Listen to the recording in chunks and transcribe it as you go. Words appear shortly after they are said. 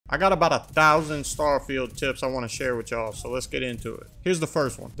I got about 1,000 Starfield tips I want to share with y'all, so let's get into it. Here's the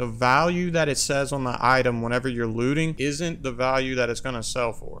first one. The value that it says on the item whenever you're looting isn't the value that it's going to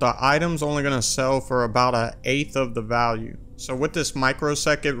sell for. The item's only going to sell for about 1/8 of the value. So with this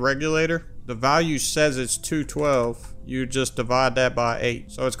microsecond regulator, the value says it's 212. You just divide that by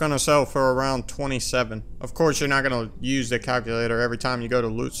 8. So it's going to sell for around 27. Of course, you're not going to use the calculator every time you go to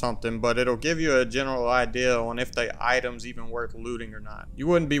loot something, but it'll give you a general idea on if the item's even worth looting or not. You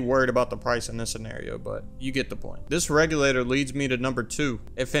wouldn't be worried about the price in this scenario, but you get the point. This regulator leads me to number 2.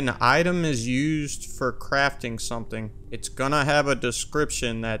 If an item is used for crafting something, it's gonna have a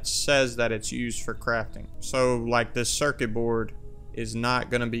description that says that it's used for crafting. So like this circuit board is not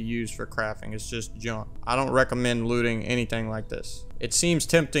going to be used for crafting. It's just junk. I don't recommend looting anything like this. It seems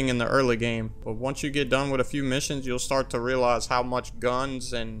tempting in the early game, but once you get done with a few missions, you'll start to realize how much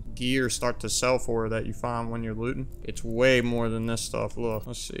guns and gear start to sell for that you find when you're looting. It's way more than this stuff. Look,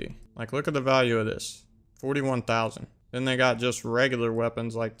 let's see. Like, look at the value of this. 41,000. Then they got just regular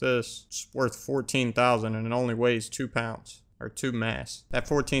weapons like this. It's worth 14,000 and it only weighs 2 pounds or 2 mass. That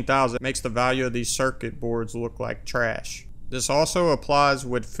 14,000 makes the value of these circuit boards look like trash. This also applies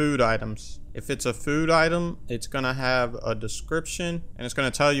with food items. If it's a food item, it's going to have a description and it's going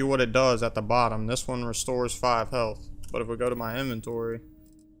to tell you what it does at the bottom. This one restores 5 health. But if we go to my inventory,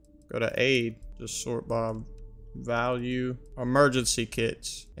 go to aid, just sort by value, emergency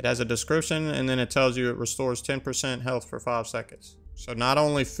kits. It has a description and then it tells you it restores 10% health for 5 seconds. So not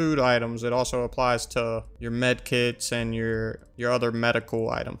only food items, it also applies to your med kits and your other medical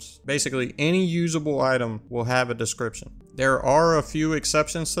items. Basically, any usable item will have a description. There are a few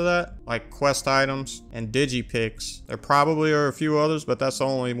exceptions to that, like quest items and digipicks. There probably are a few others, but that's the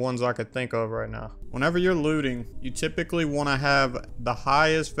only ones I could think of right now. Whenever you're looting, you typically want to have the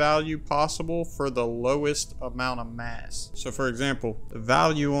highest value possible for the lowest amount of mass. So for example, the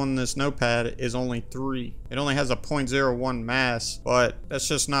value on this notepad is only 3. It only has a 0.01 mass, but that's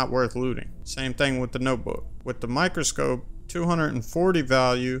just not worth looting. Same thing with the notebook. With the microscope, 240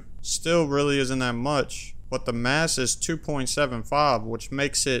 value still really isn't that much, but the mass is 2.75, which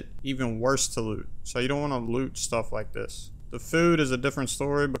makes it even worse to loot. So you don't want to loot stuff like this. The food is a different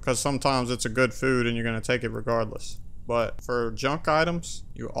story because sometimes it's a good food and you're going to take it regardless. But for junk items,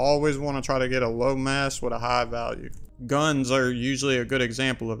 you always want to try to get a low mass with a high value. Guns are usually a good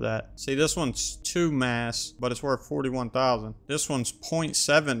example of that. See, this one's 2 mass, but it's worth 41,000. This one's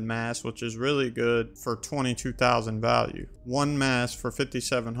 0.7 mass, which is really good for 22,000 value. 1 mass for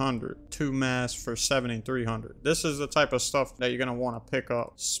 5,700. 2 mass for 7,300. This is the type of stuff that you're going to want to pick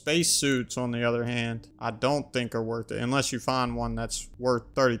up. Spacesuits, on the other hand, I don't think are worth it, unless you find one that's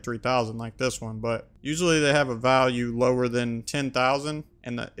worth 33,000 like this one. But usually they have a value lower than 10,000.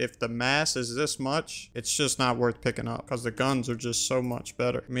 And if the mass is this much, it's just not worth picking up because the guns are just so much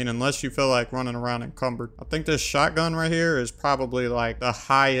better. I mean, unless you feel like running around encumbered. I think this shotgun right here is probably like the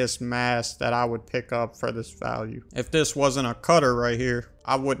highest mass that I would pick up for this value. If this wasn't a cutter right here,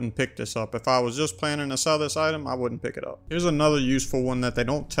 I wouldn't pick this up. If I was just planning to sell this item, I wouldn't pick it up. Here's another useful one that they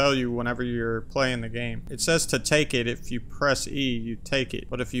don't tell you whenever you're playing the game. It says to take it. If you press E, you take it.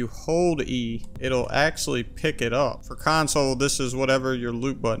 But if you hold E, it'll actually pick it up. For console, this is whatever your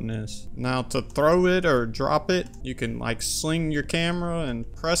loot button is. Now to throw it or drop it, you can like sling your camera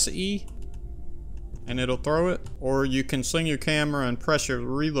and press E and it'll throw it, or you can sling your camera and press your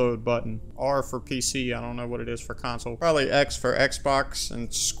reload button. R for PC, I don't know what it is for console. Probably X for Xbox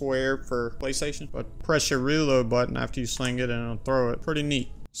and square for PlayStation. But press your reload button after you sling it and it'll throw it. Pretty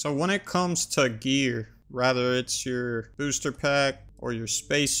neat. So when it comes to gear, rather it's your booster pack or your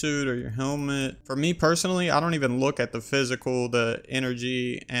spacesuit or your helmet. For me personally, I don't even look at the physical, the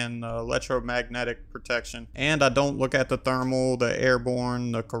energy, and the electromagnetic protection. And I don't look at the thermal, the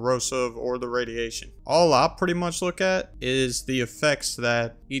airborne, the corrosive, or the radiation. All I pretty much look at is the effects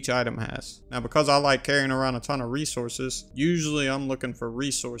that each item has. Now, because I like carrying around a ton of resources, usually I'm looking for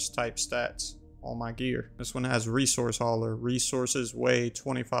resource type stats on my gear. This one has resource hauler. Resources weigh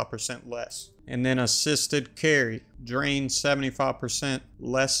 25% less. And then assisted carry, drains 75%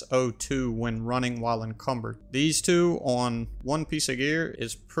 less O2 when running while encumbered. These two on one piece of gear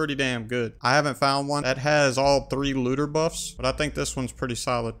is pretty damn good. I haven't found one that has all 3 looter buffs, but I think this one's pretty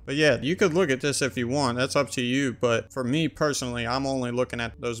solid. But yeah, you could look at this if you want. That's up to you. But for me personally, I'm only looking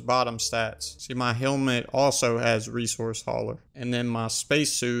at those bottom stats. See, my helmet also has resource hauler. And then my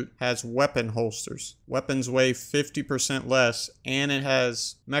spacesuit has weapon holsters. Weapons weigh 50% less, and it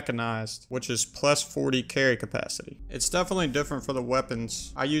has mechanized, which is plus 40 carry capacity. It's definitely different for the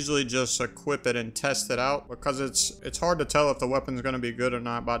weapons. I usually just equip it and test it out because it's hard to tell if the weapon's going to be good or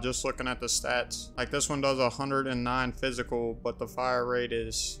not by just looking at the stats. Like this one does 109 physical, but the fire rate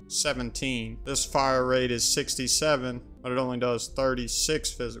is 17. This fire rate is 67, but it only does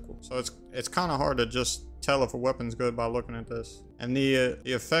 36 physical. So it's kind of hard to just tell if a weapon's good by looking at this. And the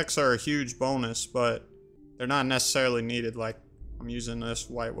effects are a huge bonus, but they're not necessarily needed. Like I'm using this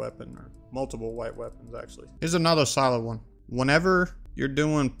white weapon or multiple white weapons actually. Here's another solid one. Whenever you're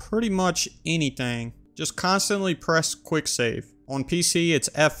doing pretty much anything, just constantly press quick save. On PC, it's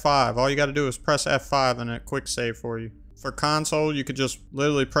F5. All you got to do is press F5 and it quick save for you. For console, you could just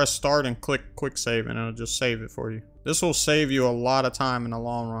literally press start and click quick save and it'll just save it for you. This will save you a lot of time in the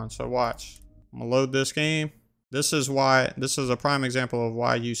long run. So watch. I'm gonna load this game. This is a prime example of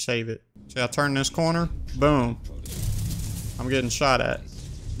why you save it. See, I turn this corner, boom. I'm getting shot at.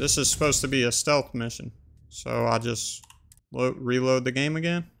 This is supposed to be a stealth mission. So I just reload the game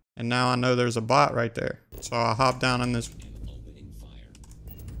again. And now I know there's a bot right there. So I hop down in this.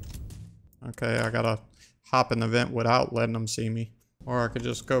 Okay, I gotta hop in the vent without letting them see me. Or I could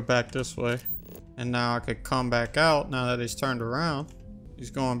just go back this way. And now I could come back out now that he's turned around.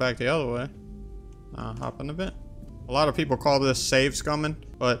 He's going back the other way. Hop in the vent. A lot of people call this save scumming,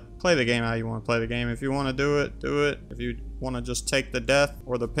 but play the game how you want to play the game. If you want to do it, do it. If you want to just take the death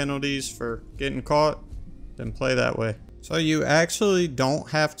or the penalties for getting caught, then play that way. So you actually don't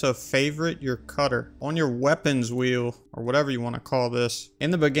have to favorite your cutter on your weapons wheel or whatever you want to call this.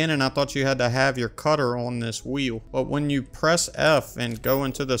 In the beginning, I thought you had to have your cutter on this wheel, but when you press F and go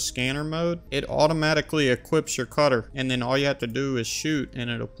into the scanner mode, it automatically equips your cutter, and then all you have to do is shoot and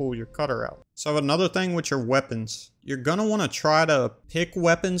it'll pull your cutter out. So another thing with your weapons, you're gonna want to try to pick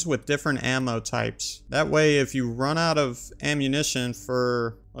weapons with different ammo types. That way, if you run out of ammunition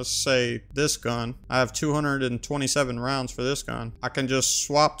for, let's say, this gun, I have 227 rounds for this gun. I can just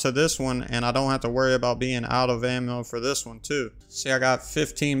swap to this one and I don't have to worry about being out of ammo for this one too. See, I got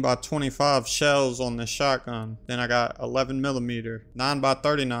 15 by 25 shells on this shotgun. Then I got 11 millimeter, 9 by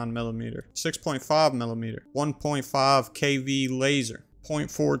 39 millimeter, 6.5 millimeter, 1.5 kV laser,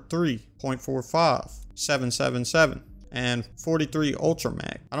 0.43, 0.45, 777, and 43 Ultra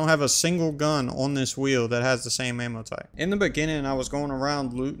Mag. I don't have a single gun on this wheel that has the same ammo type. In the beginning, I was going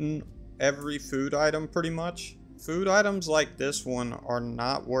around looting every food item pretty much. Food items like this one are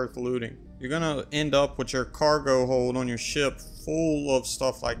not worth looting. You're gonna end up with your cargo hold on your ship full of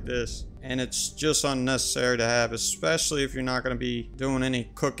stuff like this. And it's just unnecessary to have, especially if you're not going to be doing any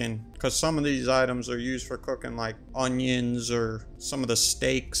cooking, because some of these items are used for cooking, like onions or some of the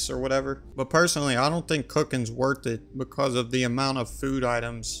steaks or whatever. But personally, I don't think cooking's worth it because of the amount of food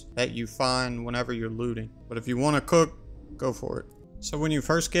items that you find whenever you're looting. But if you want to cook, go for it. So when you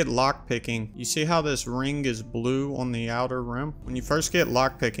first get lockpicking, you see how this ring is blue on the outer rim? When you first get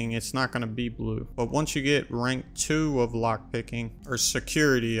lockpicking, it's not going to be blue. But once you get rank 2 of lockpicking, or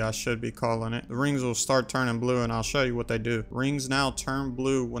security I should be calling it, the rings will start turning blue, and I'll show you what they do. Rings now turn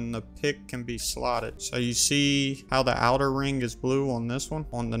blue when the pick can be slotted. So you see how the outer ring is blue on this one?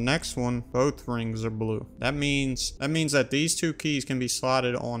 On the next one, both rings are blue. That means that these two keys can be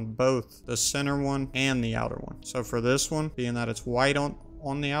slotted on both the center one and the outer one. So for this one, being that it's white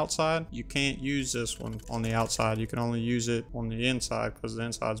on the outside, you can't use this one on the outside. You can only use it on the inside because the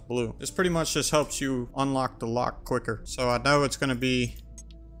inside's blue. This pretty much just helps you unlock the lock quicker. So I know it's going to be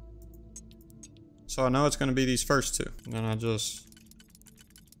these first two. And then I just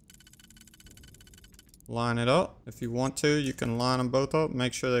line it up. If you want to, you can line them both up.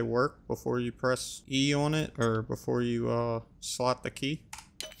 Make sure they work before you press E on it, or before you slot the key.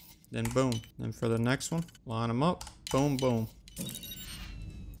 Then boom. Then for the next one, line them up. Boom, boom.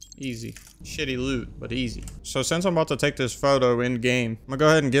 Easy. Shitty loot, but easy. So since I'm about to take this photo in game, I'm gonna go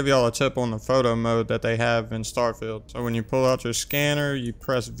ahead and give y'all a tip on the photo mode that they have in Starfield. So when you pull out your scanner, you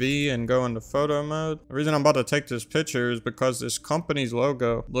press V and go into photo mode. The reason I'm about to take this picture is because this company's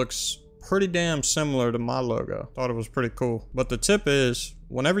logo looks pretty damn similar to my logo. Thought it was pretty cool. But the tip is,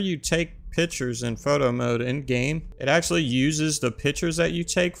 whenever you take pictures in photo mode in game, it actually uses the pictures that you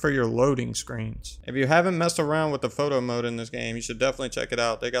take for your loading screens. If you haven't messed around with the photo mode in this game, you should definitely check it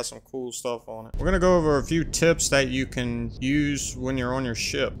out. They got some cool stuff on it. We're gonna go over a few tips that you can use when you're on your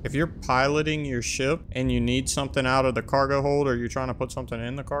ship. If you're piloting your ship and you need something out of the cargo hold, or you're trying to put something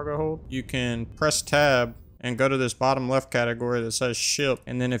in the cargo hold, you can press tab and go to this bottom left category that says ship,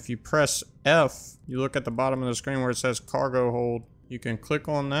 and then if you press F, you look at the bottom of the screen where it says cargo hold, you can click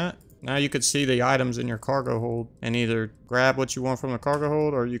on that Now you could see the items in your cargo hold and either grab what you want from the cargo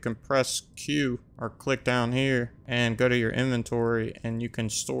hold, or you can press Q or click down here and go to your inventory and you can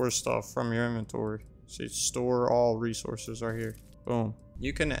store stuff from your inventory. See, store all resources right here. Boom.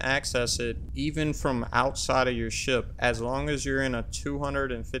 You can access it even from outside of your ship as long as you're in a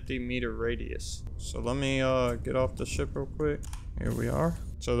 250 meter radius. So let me get off the ship real quick. Here we are.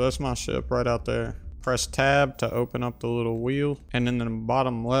 So that's my ship right out there. Press tab to open up the little wheel, and then in the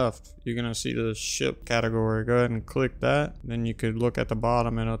bottom left you're gonna see the ship category. Go ahead and click that. Then you could look at the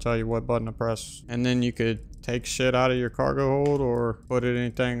bottom and it'll tell you what button to press, and then you could take shit out of your cargo hold or put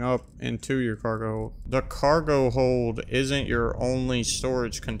anything up into your cargo hold. The cargo hold isn't your only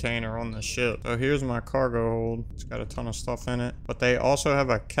storage container on the ship. So here's my cargo hold. It's got a ton of stuff in it, but they also have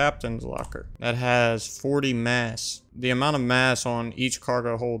a captain's locker that has 40 mass. The amount of mass on each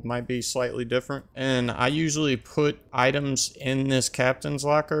cargo hold might be slightly different, and I usually put items in this captain's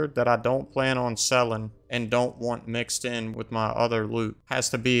locker that I don't plan on selling and don't want mixed in with my other loot. Has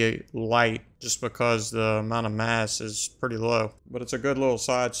to be light just because the amount of mass is pretty low, but it's a good little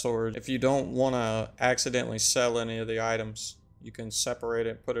side storage. If you don't want to accidentally sell any of the items, you can separate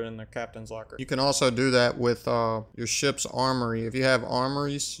it, put it in the captain's locker. You can also do that with your ship's armory. If you have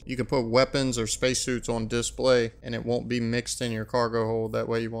armories, you can put weapons or spacesuits on display and it won't be mixed in your cargo hold. That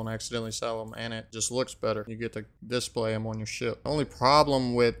way you won't accidentally sell them, and it just looks better. You get to display them on your ship. The only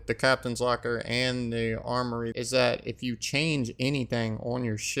problem with the captain's locker and the armory is that if you change anything on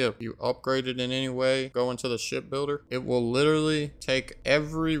your ship, you upgrade it in any way, go into the ship builder, it will literally take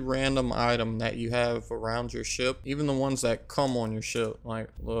every random item that you have around your ship, even the ones that come on your ship. Like,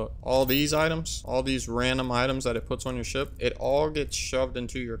 look, all these items, all these random items that it puts on your ship, it all gets shoved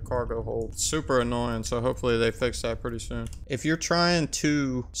into your cargo hold. Super annoying, so hopefully they fix that pretty soon. If you're trying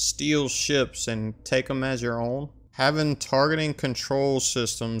to steal ships and take them as your own, having targeting control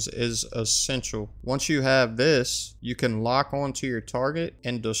systems is essential. Once you have this, you can lock onto your target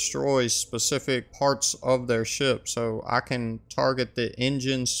and destroy specific parts of their ship. So I can target the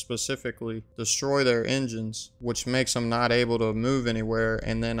engines specifically, destroy their engines, which makes them not able to move anywhere,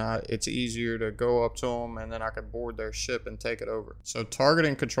 and then it's easier to go up to them, and then I can board their ship and take it over. So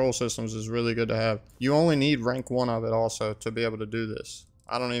targeting control systems is really good to have. You only need rank 1 of it also to be able to do this.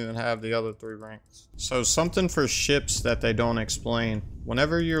 I don't even have the other 3 ranks. So something for ships that they don't explain.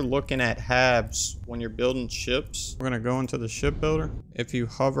 Whenever you're looking at habs, when you're building ships, we're gonna go into the ship builder. If you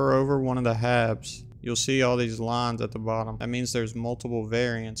hover over one of the habs, you'll see all these lines at the bottom. That means there's multiple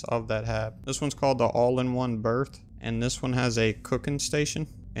variants of that hab. This one's called the all-in-one berth, and this one has a cooking station,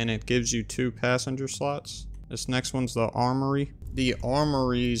 and it gives you 2 passenger slots. This next one's the armory. The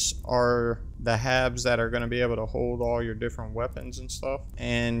armories are the habs that are going to be able to hold all your different weapons and stuff,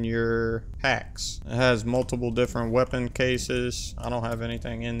 and your packs. It has multiple different weapon cases. I don't have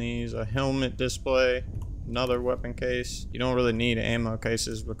anything in these. A helmet display, another weapon case. You don't really need ammo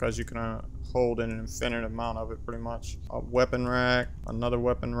cases because you can hold an infinite amount of it pretty much. A weapon rack, another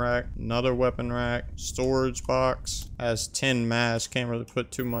weapon rack, another weapon rack, storage box, has 10 mass, can't really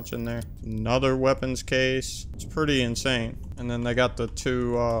put too much in there. Another weapons case. It's pretty insane. And then they got the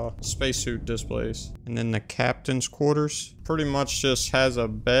 2 spacesuit displays. And then the captain's quarters pretty much just has a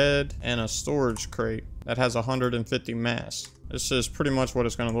bed and a storage crate that has 150 mass. This is pretty much what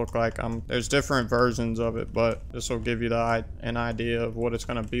it's going to look like. There's different versions of it, but this will give you an idea of what it's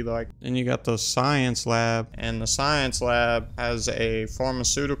going to be like. Then you got the science lab, and the science lab has a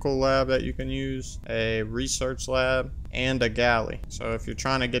pharmaceutical lab that you can use, a research lab, and a galley. So if you're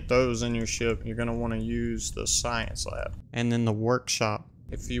trying to get those in your ship, you're going to want to use the science lab. And then the workshop.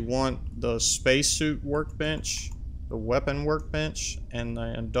 If you want the spacesuit workbench, the weapon workbench, and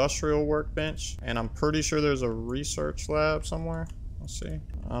the industrial workbench, and I'm pretty sure there's a research lab somewhere. Let's see.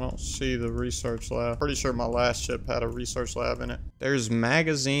 I don't see the research lab. Pretty sure my last ship had a research lab in it. There's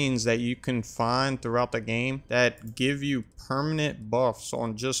magazines that you can find throughout the game that give you permanent buffs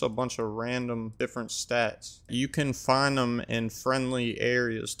on just a bunch of random different stats. You can find them in friendly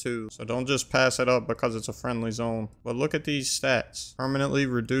areas too. So don't just pass it up because it's a friendly zone. But look at these stats. Permanently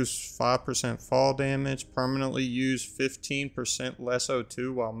reduce 5% fall damage. Permanently use 15% less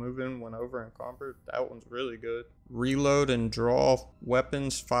O2 while moving when over encumbered. That one's really good. Reload and draw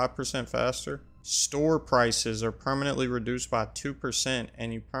weapons 5% faster. Store prices are permanently reduced by 2%,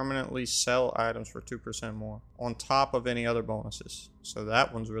 and you permanently sell items for 2% more on top of any other bonuses. So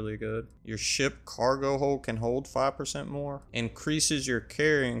that one's really good. Your ship cargo hold can hold 5% more. Increases your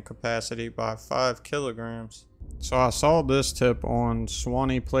carrying capacity by 5 kilograms. So I saw this tip on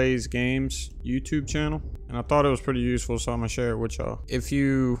Swanee Plays Games YouTube channel, and I thought it was pretty useful, so I'm gonna share it with y'all. If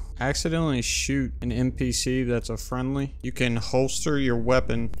you accidentally shoot an NPC that's a friendly, you can holster your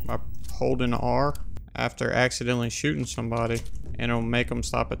weapon by holding R after accidentally shooting somebody, and it'll make them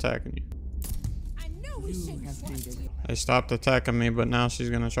stop attacking you. They stopped attacking me, but now she's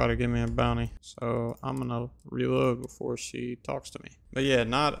gonna try to give me a bounty. So I'm gonna reload before she talks to me. But yeah,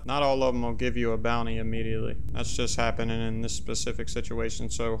 not all of them will give you a bounty immediately. That's just happening in this specific situation.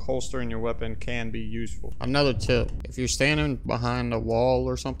 So holstering your weapon can be useful. Another tip, if you're standing behind a wall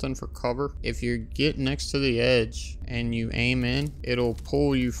or something for cover, if you get next to the edge and you aim in, it'll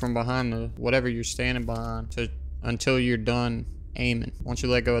pull you from behind the whatever you're standing behind until you're done aiming. Once you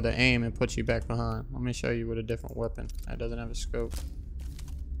let go of the aim, it puts you back behind. Let me show you with a different weapon that doesn't have a scope.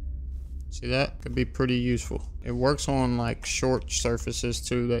 See that? Could be pretty useful. It works on like short surfaces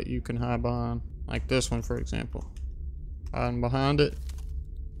too that you can hide behind. Like this one, for example. Hiding behind it.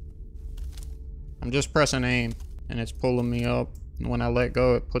 I'm just pressing aim and it's pulling me up. And when I let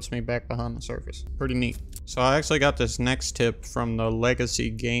go, it puts me back behind the surface. Pretty neat. So I actually got this next tip from the Legacy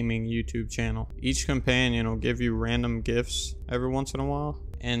Gaming YouTube channel. Each companion will give you random gifts every once in a while.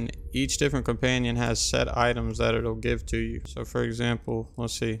 And each different companion has set items that it'll give to you. So for example,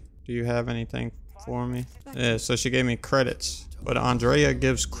 let's see. Do you have anything for me? Yeah, so she gave me credits. But Andrea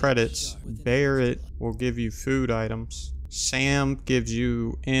gives credits. Barrett will give you food items. Sam gives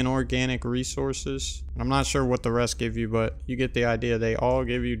you inorganic resources. I'm not sure what the rest give you, but you get the idea. They all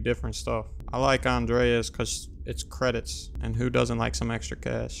give you different stuff. I like Andrea's because it's credits, and who doesn't like some extra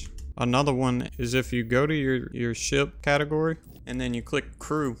cash? Another one is if you go to your ship category and then you click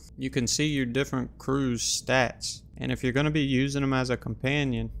crew, you can see your different crew's stats. And if you're going to be using them as a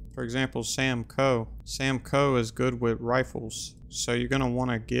companion, for example, Sam Coe is good with rifles. So you're going to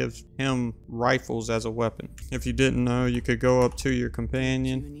want to give him rifles as a weapon. If you didn't know, you could go up to your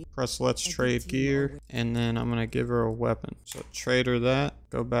companion, press let's trade gear, and then I'm going to give her a weapon. So trade her that,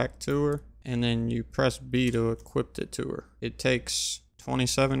 go back to her, and then you press B to equip it to her. It takes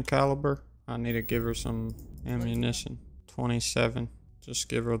 27 caliber. I need to give her some ammunition. 27. Just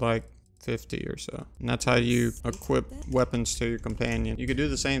give her like 50 or so. And that's how you equip weapons to your companion. You could do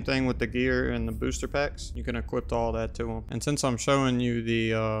the same thing with the gear and the booster packs. You can equip all that to them. And since I'm showing you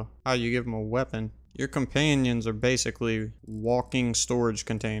the how you give them a weapon, your companions are basically walking storage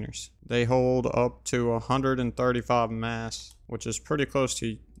containers. They hold up to 135 mass, which is pretty close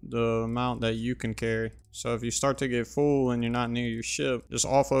to the amount that you can carry. So if you start to get full and you're not near your ship, just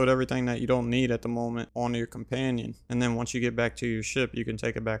offload everything that you don't need at the moment onto your companion. And then once you get back to your ship, you can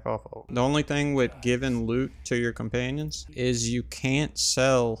take it back off. The only thing with giving loot to your companions is you can't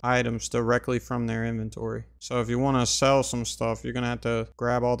sell items directly from their inventory. So if you want to sell some stuff, you're going to have to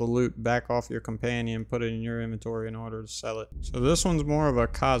grab all the loot back off your companion, put it in your inventory in order to sell it. So this one's more of a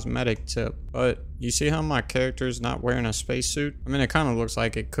cosmetic tip, but you see how my character is not wearing a spacesuit? I mean, it kind of looks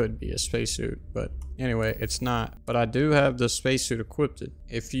like it could be a spacesuit, but anyway, it's not. But I do have the spacesuit equipped.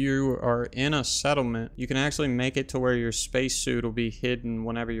 If you are in a settlement, you can actually make it to where your spacesuit will be hidden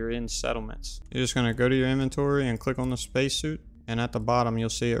whenever you're in settlements. You're just going to go to your inventory and click on the spacesuit. And at the bottom, you'll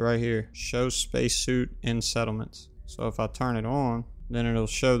see it right here. Show spacesuit in settlements. So if I turn it on, then it'll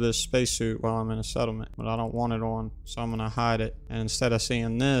show this spacesuit while I'm in a settlement. But I don't want it on, so I'm going to hide it. And instead of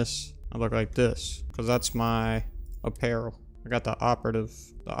seeing this, I look like this. Because that's my apparel. I got the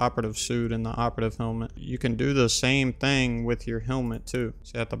operative suit and the operative helmet. You can do the same thing with your helmet too.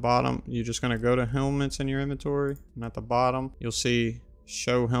 See at the bottom, you're just gonna go to helmets in your inventory, and at the bottom, you'll see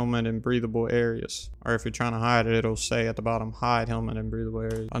show helmet in breathable areas. Or if you're trying to hide it, it'll say at the bottom, hide helmet in breathable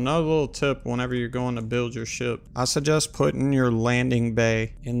areas. Another little tip whenever you're going to build your ship, I suggest putting your landing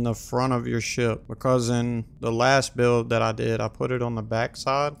bay in the front of your ship, because in the last build that I did, I put it on the back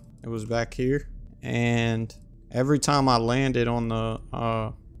side. It was back here, and every time I landed on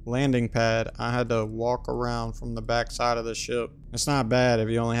the landing pad, I had to walk around from the back side of the ship. It's not bad if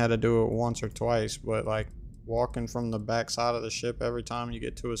you only had to do it once or twice, but like walking from the back side of the ship every time you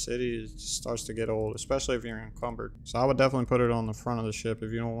get to a city, it starts to get old, especially if you're encumbered. So I would definitely put it on the front of the ship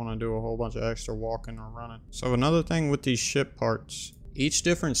if you don't want to do a whole bunch of extra walking or running. So another thing with these ship parts, each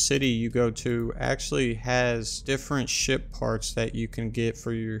different city you go to actually has different ship parts that you can get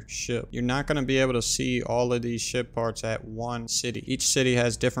for your ship. You're not going to be able to see all of these ship parts at one city. Each city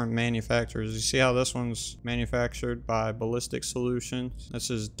has different manufacturers. You see how this one's manufactured by Ballistic Solutions? This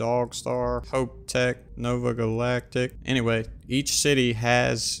is Dogstar, Hope Tech, Nova Galactic. Anyway, each city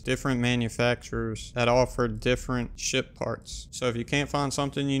has different manufacturers that offer different ship parts. So if you can't find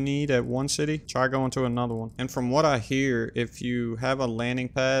something you need at one city, try going to another one. And from what I hear, if you have a landing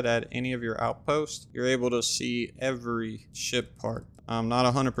pad at any of your outposts, you're able to see every ship part. I'm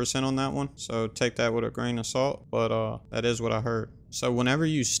not 100% on that one, so take that with a grain of salt, but that is what I heard. So whenever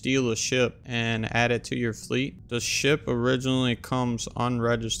you steal a ship and add it to your fleet, the ship originally comes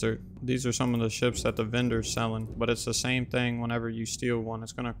unregistered. These are some of the ships that the vendor's selling, but it's the same thing whenever you steal one.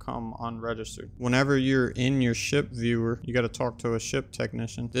 It's going to come unregistered. Whenever you're in your ship viewer, you got to talk to a ship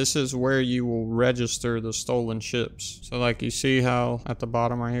technician. This is where you will register the stolen ships. So like you see how at the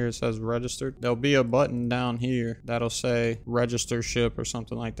bottom right here it says registered? There'll be a button down here that'll say register ship or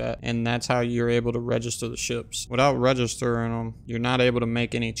something like that. And that's how you're able to register the ships. Without registering them, you're not able to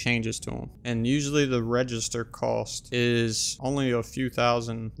make any changes to them. And usually the register cost is only a few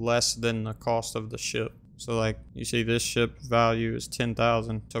thousand less than the cost of the ship. So like you see this ship value is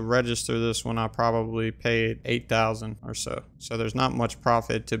 10,000. To register this one I probably paid 8,000 or so. So there's not much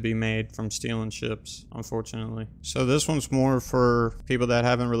profit to be made from stealing ships, unfortunately. So this one's more for people that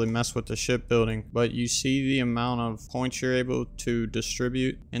haven't really messed with the shipbuilding, but you see the amount of points you're able to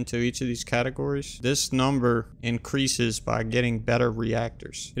distribute into each of these categories. This number increases by getting better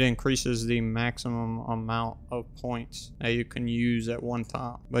reactors. It increases the maximum amount of points that you can use at one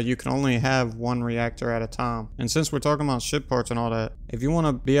time, but you can only have one reactor at a time. And since we're talking about ship parts and all that, if you want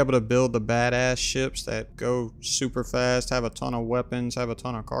to be able to build the badass ships that go super fast, have a ton of weapons, have a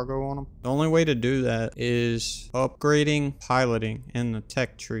ton of cargo on them, the only way to do that is upgrading piloting in the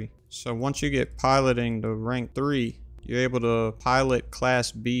tech tree. So once you get piloting to rank 3, you're able to pilot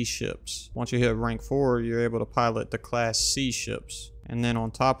class B ships. Once you hit rank 4, you're able to pilot the class C ships. And then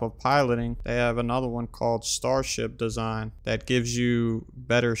on top of piloting, they have another one called Starship Design that gives you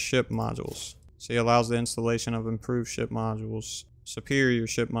better ship modules. So it allows the installation of improved ship modules, superior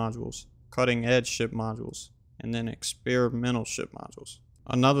ship modules, cutting edge ship modules, and then experimental ship modules.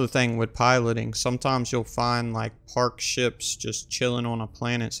 Another thing with piloting, sometimes you'll find like parked ships just chilling on a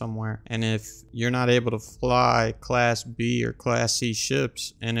planet somewhere. And if you're not able to fly class B or class C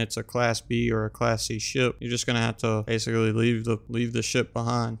ships and it's a class B or a class C ship, you're just going to have to basically leave the ship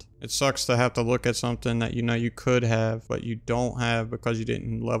behind. It sucks to have to look at something that you know you could have, but you don't have because you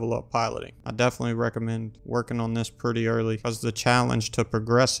didn't level up piloting. I definitely recommend working on this pretty early because the challenge to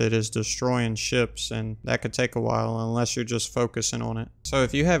progress it is destroying ships, and that could take a while unless you're just focusing on it. So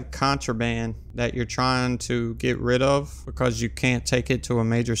if you have contraband that you're trying to get rid of because you can't take it to a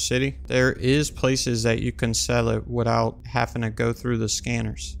major city, there is places that you can sell it without having to go through the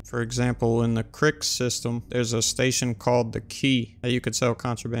scanners. For example, in the Crick system, there's a station called the Key that you could sell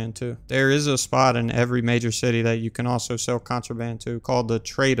contraband to. There is a spot in every major city that you can also sell contraband to called the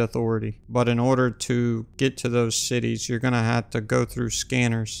Trade Authority. But in order to get to those cities, you're going to have to go through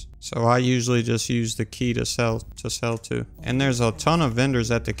scanners. So I usually just use the Key to sell to. And there's a ton of vendors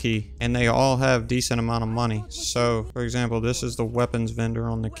at the Key, and they all have decent amount of money. So for example, this is the weapons vendor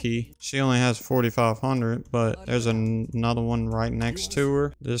on the Key. She only has 4,500, but there's another one right next to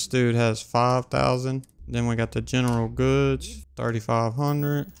her. This dude has 5,000. Then we got the general goods,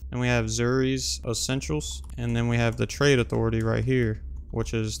 3,500. And we have Zuri's Essentials. And then we have the Trade Authority right here,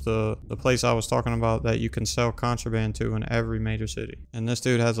 which is the place I was talking about that you can sell contraband to in every major city. And this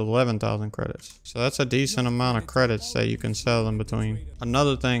dude has 11,000 credits. So that's a decent amount of credits that you can sell in between.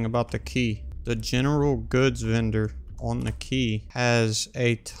 Another thing about the Key, the general goods vendor on the Key has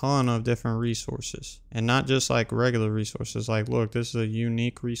a ton of different resources, and not just like regular resources. Like, look, this is a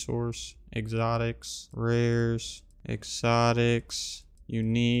unique resource, exotics, rares, exotics,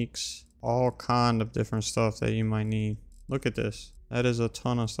 uniques, all kind of different stuff that you might need. Look at this. That is a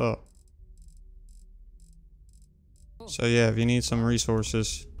ton of stuff. So yeah, if you need some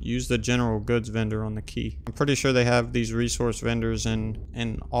resources, use the general goods vendor on the Key. I'm pretty sure they have these resource vendors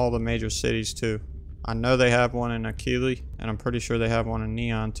in all the major cities too. I know they have one in Akili, and I'm pretty sure they have one in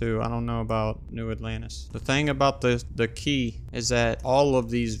Neon too. I don't know about New Atlantis. The thing about the Key is that all of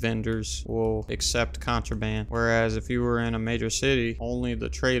these vendors will accept contraband, whereas if you were in a major city, only the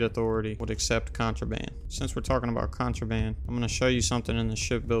Trade Authority would accept contraband. Since we're talking about contraband, I'm going to show you something in the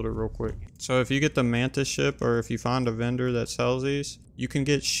shipbuilder real quick. So if you get the Mantis ship, or if you find a vendor that sells these, you can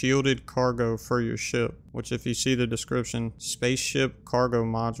get shielded cargo for your ship, which if you see the description, spaceship cargo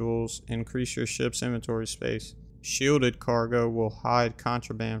modules increase your ship's inventory space. Shielded cargo will hide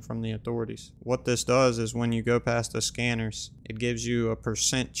contraband from the authorities. What this does is when you go past the scanners, it gives you a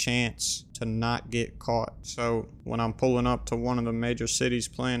 % chance to not get caught. So when I'm pulling up to one of the major cities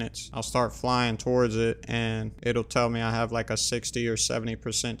planets, I'll start flying towards it and it'll tell me I have like a 60 or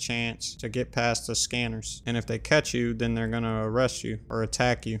 70% chance to get past the scanners. And if they catch you, then they're gonna arrest you or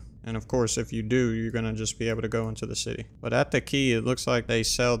attack you. And of course, if you do, you're going to just be able to go into the city. But at the key, it looks like they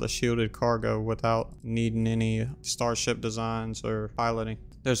sell the shielded cargo without needing any starship designs or piloting.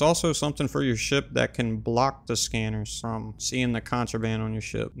 There's also something for your ship that can block the scanners from seeing the contraband on your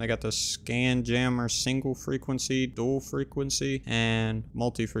ship. They got the scan jammer single frequency, dual frequency, and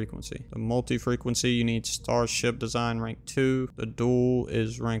multi-frequency. The multi-frequency, you need starship design rank 2. The dual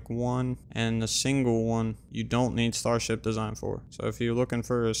is rank 1. And the single one, you don't need starship design for. So if you're looking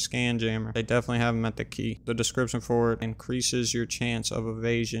for a scan jammer, they definitely have them at the key. The description for it increases your chance of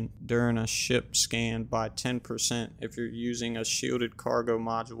evasion during a ship scan by 10% if you're using a shielded cargo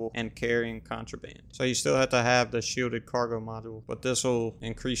module and carrying contraband. So you still have to have the shielded cargo module, but this will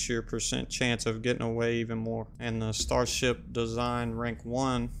increase your % chance of getting away even more. And the starship design rank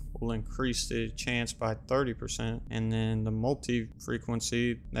 1 will increase the chance by 30%, and then the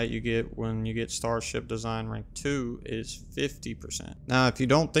multi-frequency that you get when you get starship design rank 2 is 50%. Now if you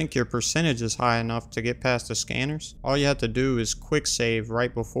don't think your percentage is high enough to get past the scanners, all you have to do is quick save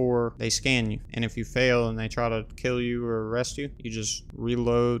right before they scan you, and if you fail and they try to kill you or arrest you, you just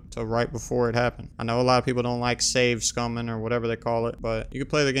reload to right before it happened. I know a lot of people don't like save scumming or whatever they call it, but you can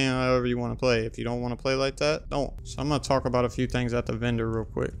play the game however you want to play. If you don't want to play like that, don't. So I'm going to talk about a few things at the vendor real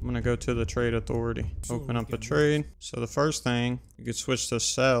quick. I'm going to go to the trade authority, open up a trade. So the first thing, you can switch to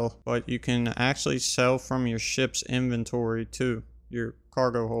sell, but you can actually sell from your ship's inventory too, your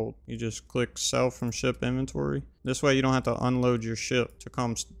cargo hold. You just click sell from ship inventory. This way you don't have to unload your ship to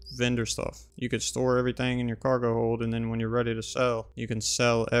come vendor stuff. You could store everything in your cargo hold, and then when you're ready to sell, you can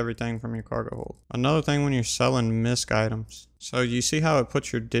sell everything from your cargo hold. Another thing when you're selling misc items, so you see how it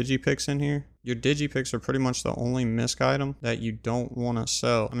puts your digipicks in here? Your digipicks are pretty much the only misc item that you don't want to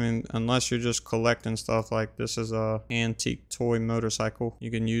sell. I mean, unless you're just collecting stuff like this is a antique toy motorcycle.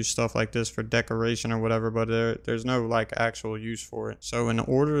 You can use stuff like this for decoration or whatever, but there's no like actual use for it. So in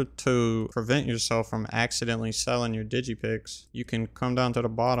order to prevent yourself from accidentally selling your digipicks, you can come down to the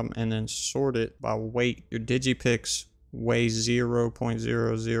bottom and then sort it by weight. Your digipicks weigh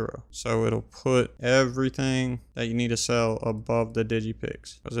 0.00, so it'll put everything that you need to sell above the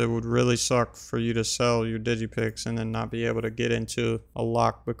digipicks, because it would really suck for you to sell your digipicks and then not be able to get into a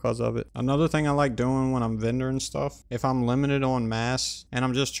lock because of it. Another thing I like doing when I'm vendoring stuff, if I'm limited on mass and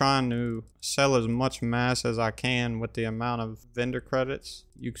I'm just trying to sell as much mass as I can with the amount of vendor credits,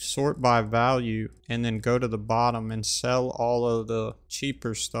 you sort by value and then go to the bottom and sell all of the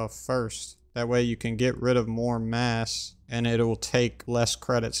cheaper stuff first. That way you can get rid of more mass and it will take less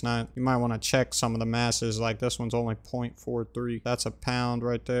credits. Now, you might want to check some of the masses, like this one's only 0.43. That's a pound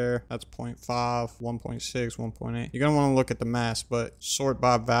right there. That's 0.5, 1.6, 1.8. You're going to want to look at the mass, but sort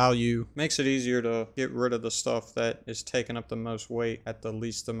by value makes it easier to get rid of the stuff that is taking up the most weight at the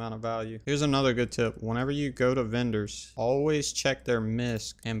least amount of value. Here's another good tip. Whenever you go to vendors, always check their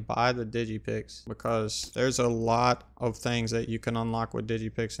misc and buy the digipicks, because there's a lot of things that you can unlock with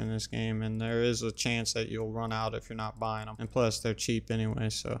digipicks in this game, and there is a chance that you'll run out if you're not buying them, and plus they're cheap anyway.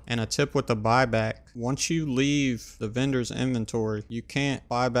 So, and a tip with the buyback, once you leave the vendor's inventory, you can't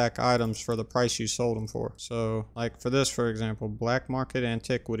buy back items for the price you sold them for. So like for this, for example, black market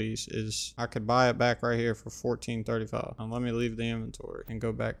antiquities is, I could buy it back right here for $14.35. Now let me leave the inventory and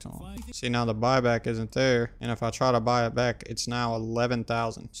go back to them. See, now the buyback isn't there, and if I try to buy it back, it's now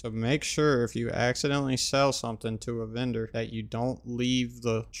 11,000. So make sure if you accidentally sell something to a vendor that you don't leave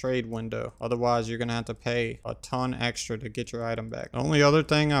the trade window, otherwise you're gonna have to pay a ton extra to get your item back. The only other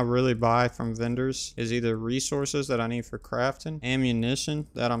thing I really buy from vendors is either resources that I need for crafting, ammunition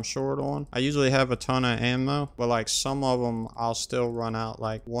that I'm short on. I usually have a ton of ammo, but like some of them I'll still run out.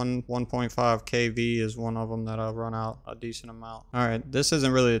 Like 1.5 kv is one of them that I'll run out a decent amount. All right, this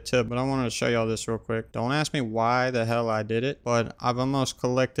isn't really a tip, but I wanted to show y'all this real quick. Don't ask me why the hell I did it, but I've almost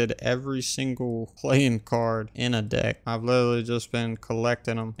collected every single playing card in a deck. I've literally just been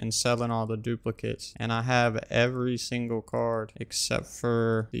collecting them and selling all the duplicates, and I have every single card except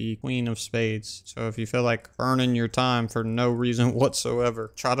for the Queen of Spades. So if you feel like burning your time for no reason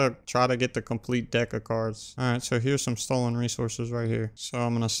whatsoever, try to get the complete deck of cards. All right, so here's some stolen resources right here. So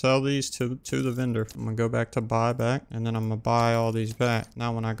I'm gonna sell these to the vendor. I'm gonna go back to buy back, and then I'm gonna buy all these back.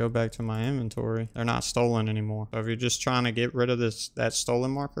 Now when I go back to my inventory, they're not stolen anymore. So if you're just trying to get rid of that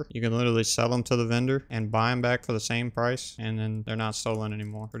stolen marker, you can literally sell them to the vendor and buy them back for the same price, and then they're not stolen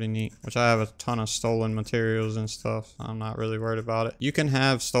anymore. Pretty neat. Which I have a ton of stolen materials and stuff. I'm not really worried about it. You can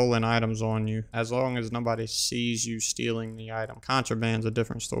have stolen items on you as long as nobody sees you stealing the item. Contraband's a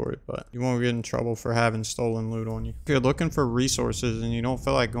different story, but you won't get in trouble for having stolen loot on you. If you're looking for resources and you don't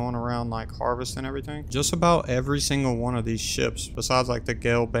feel like going around like harvesting everything, just about every single one of these ships, besides like the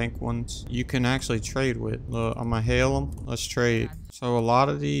Gale Bank ones, you can actually trade with. Look, I'm gonna hail them. Let's trade. So a lot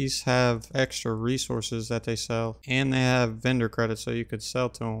of these have extra resources that they sell, and they have vendor credits so you could sell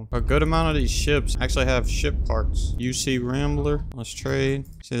to them. A good amount of these ships actually have ship parts. UC Rambler, let's trade.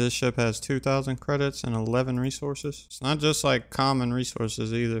 See, this ship has 2,000 credits and 11 resources. It's not just like common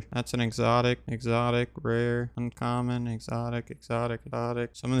resources either. That's an exotic, rare, uncommon, exotic.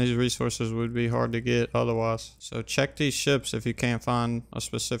 Some of these resources would be hard to get otherwise. So check these ships if you can't find a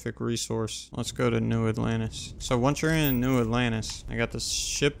specific resource. Let's go to New Atlantis. So once you're in New Atlantis, I got this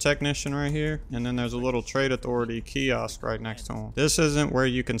ship technician right here, and then there's a little trade authority kiosk right next to him. This isn't where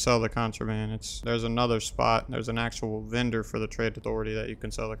you can sell the contraband. There's another spot. There's an actual vendor for the trade authority that you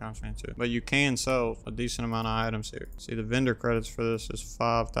can sell the contraband to. But you can sell a decent amount of items here. See, the vendor credits for this is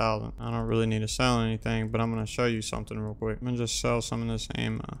 5,000. I don't really need to sell anything, but I'm going to show you something real quick. I'm going to just sell some of this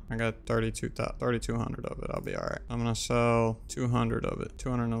ammo. I got 3,200 of it. I'll be all right. I'm going to sell 200 of it.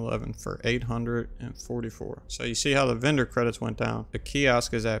 211 for 844. So you see how the vendor credits went down. The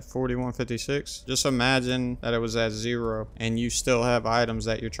kiosk is at 4156. Just imagine that it was at 0 and you still have items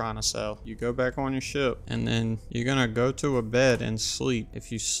that you're trying to sell. You go back on your ship and then you're gonna go to a bed and sleep.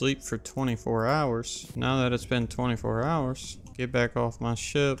 If you sleep for 24 hours, now that it's been 24 hours, get back off my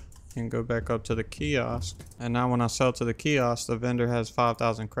ship and go back up to the kiosk, and now when I sell to the kiosk, the vendor has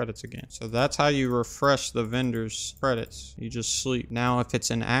 5,000 credits again. So that's how you refresh the vendor's credits. You just sleep. Now if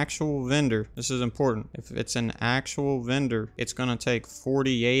it's an actual vendor, this is important, if it's an actual vendor, it's gonna take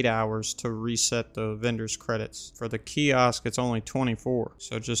 48 hours to reset the vendor's credits. For the kiosk, it's only 24.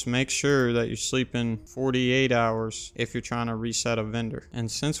 So just make sure that you're sleeping 48 hours if you're trying to reset a vendor.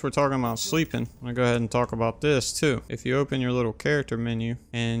 And since we're talking about sleeping, I'm gonna go ahead and talk about this too. If you open your little character menu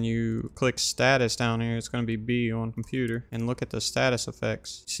and you click status down here, it's going to be B on computer, and look at the status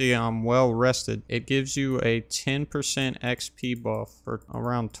effects. See, I'm well rested. It gives you a 10% XP buff for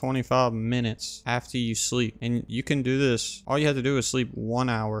around 25 minutes after you sleep, and you can do this. All you have to do is sleep 1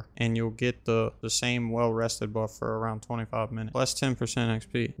 hour and you'll get the same well rested buff for around 25 minutes plus 10%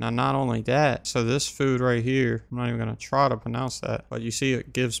 XP. Now not only that, so this food right here, I'm not even going to try to pronounce that, but you see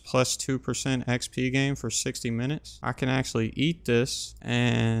it gives plus 2% XP gain for 60 minutes. I can actually eat this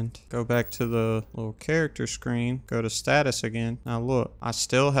and go back to the little character screen, go to status again. Now look, I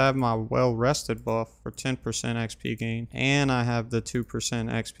still have my well rested buff for 10% XP gain, and I have the 2%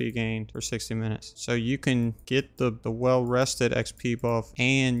 XP gain for 60 minutes. So you can get the well rested XP buff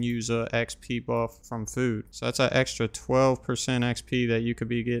and use a XP buff from food. So that's an extra 12% XP that you could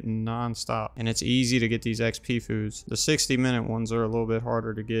be getting non-stop, and it's easy to get these XP foods. The 60-minute ones are a little bit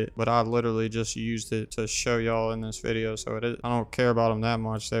harder to get, but I literally just used it to show y'all in this video, so I don't care about them that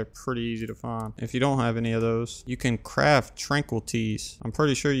much. They're pretty easy to find. If you don't have any of those, you can craft tranquil teas. I'm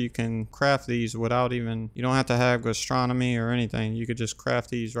pretty sure you can craft these without even, you don't have to have gastronomy or anything. You could just craft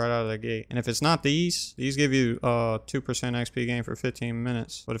these right out of the gate. And if it's not these give you 2% XP gain for 15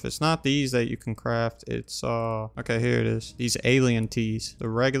 minutes. But if it's not these that you can craft, it's okay, here it is. These alien teas, the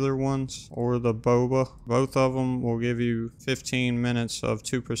regular ones or the boba, both of them will give you 15 minutes of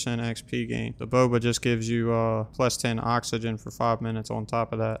 2% XP gain. The boba just gives you plus 10 oxygen for 5 minutes on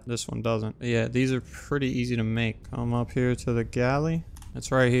top of that. This one doesn't. But yeah, these are pretty easy to make. Come up here to the galley. It's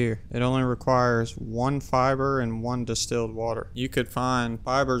right here. It only requires 1 fiber and 1 distilled water. You could find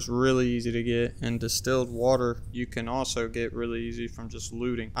fibers really easy to get, and distilled water you can also get really easy from just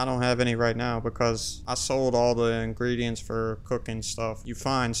looting. I don't have any right now because I sold all the ingredients for cooking stuff. You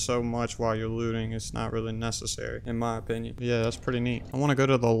find so much while you're looting, it's not really necessary in my opinion. But yeah, that's pretty neat. I want to go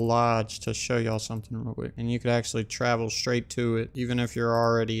to the lodge to show y'all something real quick, and you could actually travel straight to it even if you're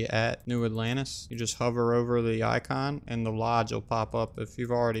already at New Atlantis. You just hover over the icon and the lodge will pop up if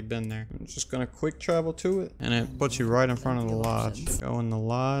you've already been there. I'm just gonna quick travel to it, and it puts you right in front of the lodge. Go in the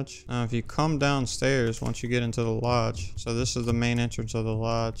lodge. Now if you come downstairs, once you get into the lodge, so this is the main entrance of the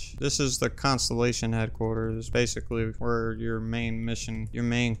lodge. This is the Constellation headquarters, basically where your main mission, your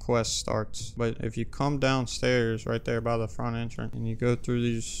main quest starts. But if you come downstairs right there by the front entrance and you go through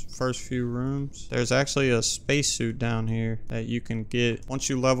these first few rooms, there's actually a spacesuit down here that you can get once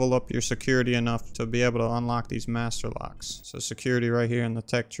you level up your security enough to be able to unlock these master locks. So security right here in the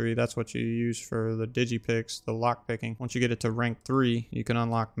tech tree, that's what you use for the digipicks, the lock picking. Once you get it to rank 3, you can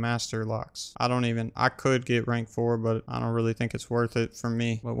unlock master locks. I could get rank 4, but I don't really think it's worth it for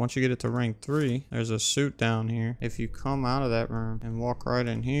me. But once you get it to rank 3, there's a suit down here. If you come out of that room and walk right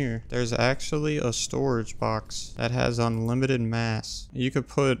in here, there's actually a storage box that has unlimited mass. You could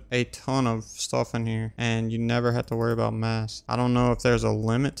put a ton of stuff in here and you never have to worry about mass. I don't know if there's a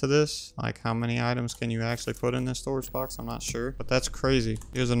limit to this, like how many items can you actually put in this storage box. I'm not sure, but that's crazy.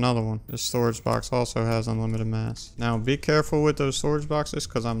 Here's another one. This storage box also has unlimited mass. Now be careful with those storage boxes,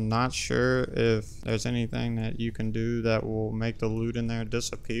 because I'm not sure if there's anything that you can do that will make the loot in there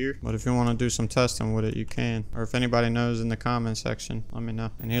disappear. But if you want to do some testing with it, you can. Or if anybody knows in the comment section, let me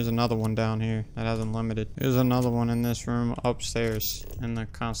know. And here's another one down here that has unlimited. Here's another one in this room upstairs in the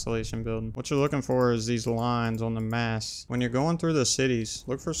Constellation building. What you're looking for is these lines on the mass. When you're going through the cities,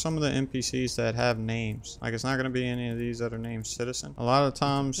 look for some of the NPCs that have names. Like, it's not going to be any of these that are named Citizen. A lot of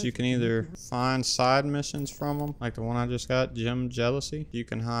times you can either find side missions from them, like the one I just got, Gym Jealousy. You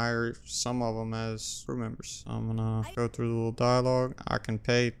can hire some of them as crew members. So I'm gonna go through the little dialogue. I can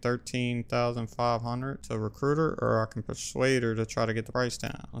pay 13,500 to recruit her, or I can persuade her to try to get the price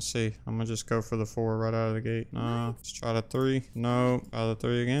down. Let's see. I'm gonna just go for the 4 right out of the gate. No, let's try the 3. No, try the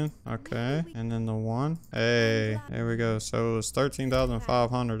 3 again. Okay, and then the 1. Hey, there we go. So it was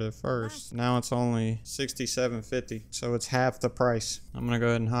 13,500 at first. Now it's only 67.50. So it's half the price. I'm gonna go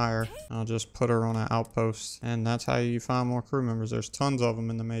ahead and hire. I'll just put her on an outpost, and that's how you find more crew members. There's tons of them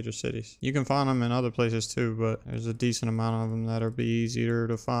in the major cities. You can find them in other places too, but there's a decent amount of them that'll be easier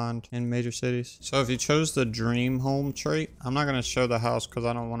to find in major cities. So if you chose the dream home trait, I'm not gonna show the house because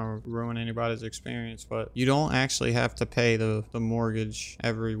I don't want to ruin anybody's experience, but you don't actually have to pay the mortgage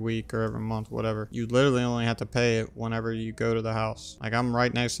every week or every month, whatever. You literally only have to pay it whenever you go to the house. Like, I'm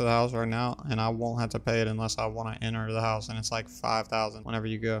right next to the house right now, and I won't have to pay it unless I want to enter the house, and it's like 5,000 whenever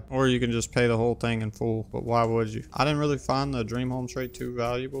you go. Or you can just pay the whole thing in full, but why would you? I didn't really find the dream home trait too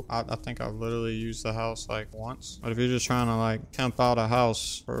valuable. I think I've literally used the house like once. But if you're just trying to like temp out a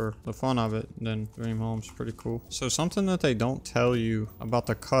house for the fun of it, then dream home's pretty cool. So something that they don't tell you about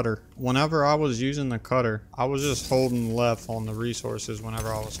the cutter. Whenever I was using the cutter, I was just holding left on the resources whenever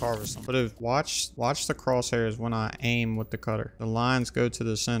I was harvesting. But watch the crosshairs when I aim with the cutter. The lines go to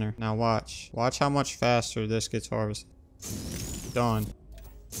the center. Now watch how much faster this gets harvested. Done.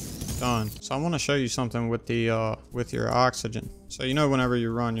 So I want to show you something with the with your oxygen. So you know, whenever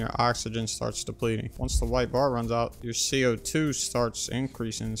you run, your oxygen starts depleting. Once the white bar runs out, your CO2 starts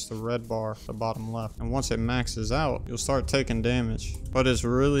increasing. It's the red bar at the bottom left. And once it maxes out, you'll start taking damage. But it's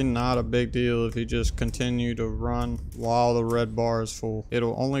really not a big deal if you just continue to run while the red bar is full.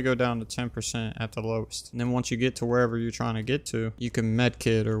 It'll only go down to 10% at the lowest. And then once you get to wherever you're trying to get to, you can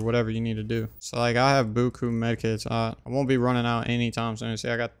medkit or whatever you need to do. So like, I have buku medkits. I won't be running out anytime soon. See,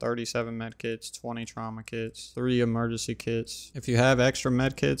 I got 37 medkits, 20 trauma kits, 3 emergency kits. If you have extra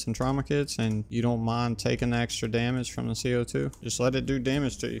med kits and trauma kits and you don't mind taking the extra damage from the CO2, just let it do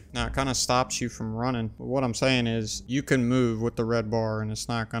damage to you. Now, it kind of stops you from running. But what I'm saying is, you can move with the red bar and it's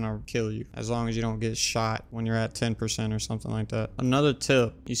not going to kill you as long as you don't get shot when you're at 10% or something like that. Another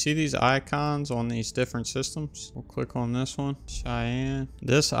tip, you see these icons on these different systems? We'll click on this one, Cheyenne.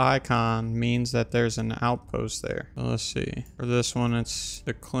 This icon means that there's an outpost there. So let's see. For this one, it's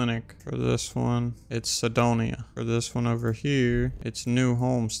the clinic. For this one, it's Sedonia. For this one over here, it's New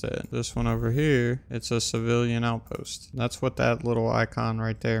Homestead. This one over here, it's a civilian outpost. That's what that little icon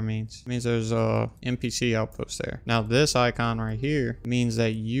right there means. It means there's a NPC outpost there. Now this icon right here means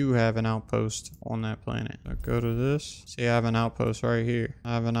that you have an outpost on that planet. So go to this. See, I have an outpost right here.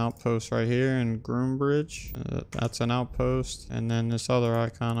 I have an outpost right here in Groombridge. That's an outpost. And then this other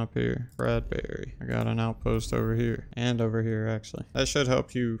icon up here, Bradbury. I got an outpost over here and over here actually. That should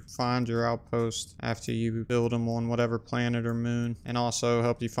help you find your outpost after you build them on whatever planet or moon, and also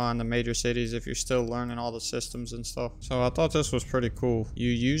help you find the major cities if you're still learning all the systems and stuff. So I thought this was pretty cool. You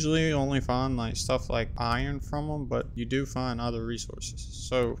usually only find like stuff like iron from them, but you do find other resources.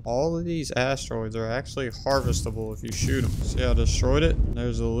 So all of these asteroids are actually harvestable if you shoot them. See, I destroyed it.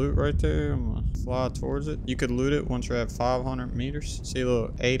 There's the loot right there. I'm gonna fly towards it. You could loot it once you're at 500 meters. See,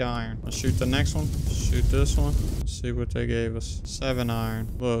 look, 8 iron. Let's shoot the next one. Shoot this one. See what they gave us. 7 iron.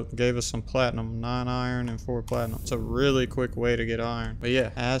 Look, gave us some platinum. 9 iron and 4 platinum. It's a really quick way to get iron. But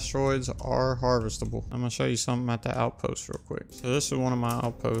yeah, asteroids are harvestable. I'm gonna show you something at the outpost real quick. So this is one of my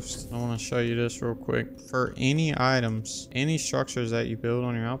outposts. I want to show you this real quick. For any items, any structures that you build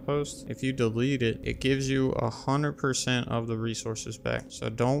on your outpost, if you delete it, it gives you 100% of the resources back. So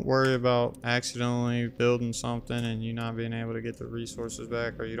don't worry about accidentally building something and you not being able to get the resources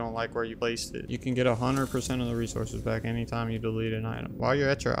back, or you don't like where you placed it. You can get 100% of the resources back anytime you delete an item. While you're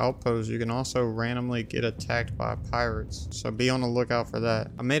at your outpost, you can also randomly get attacked by pirates. So be on the lookout for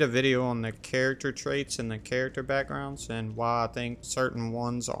that. I made a video on the character traits and the character backgrounds and why I think certain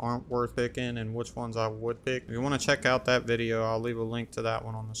ones aren't worth picking and which ones I would pick. If you want to check out that video, I'll leave a link to that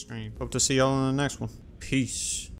one on the screen. Hope to see y'all in the next one. Peace.